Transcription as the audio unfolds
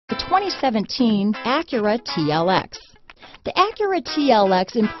2017 Acura TLX. The Acura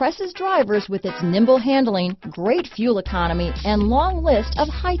TLX impresses drivers with its nimble handling, great fuel economy, and long list of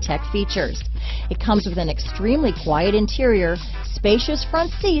high-tech features. It comes with an extremely quiet interior, spacious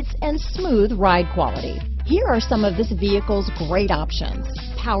front seats, and smooth ride quality. Here are some of this vehicle's great options: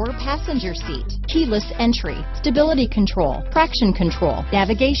 power passenger seat, keyless entry, stability control, traction control,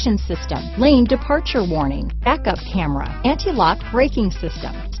 navigation system, lane departure warning, backup camera, anti-lock braking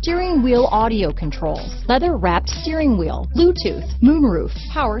system, steering wheel audio controls, leather-wrapped steering wheel, Bluetooth, moonroof,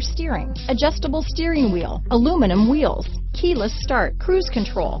 power steering, adjustable steering wheel, aluminum wheels, keyless start, cruise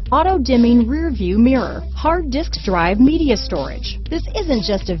control, auto-dimming rear-view mirror, hard disk drive media storage. This isn't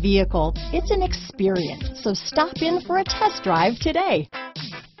just a vehicle, it's an experience. So stop in for a test drive today.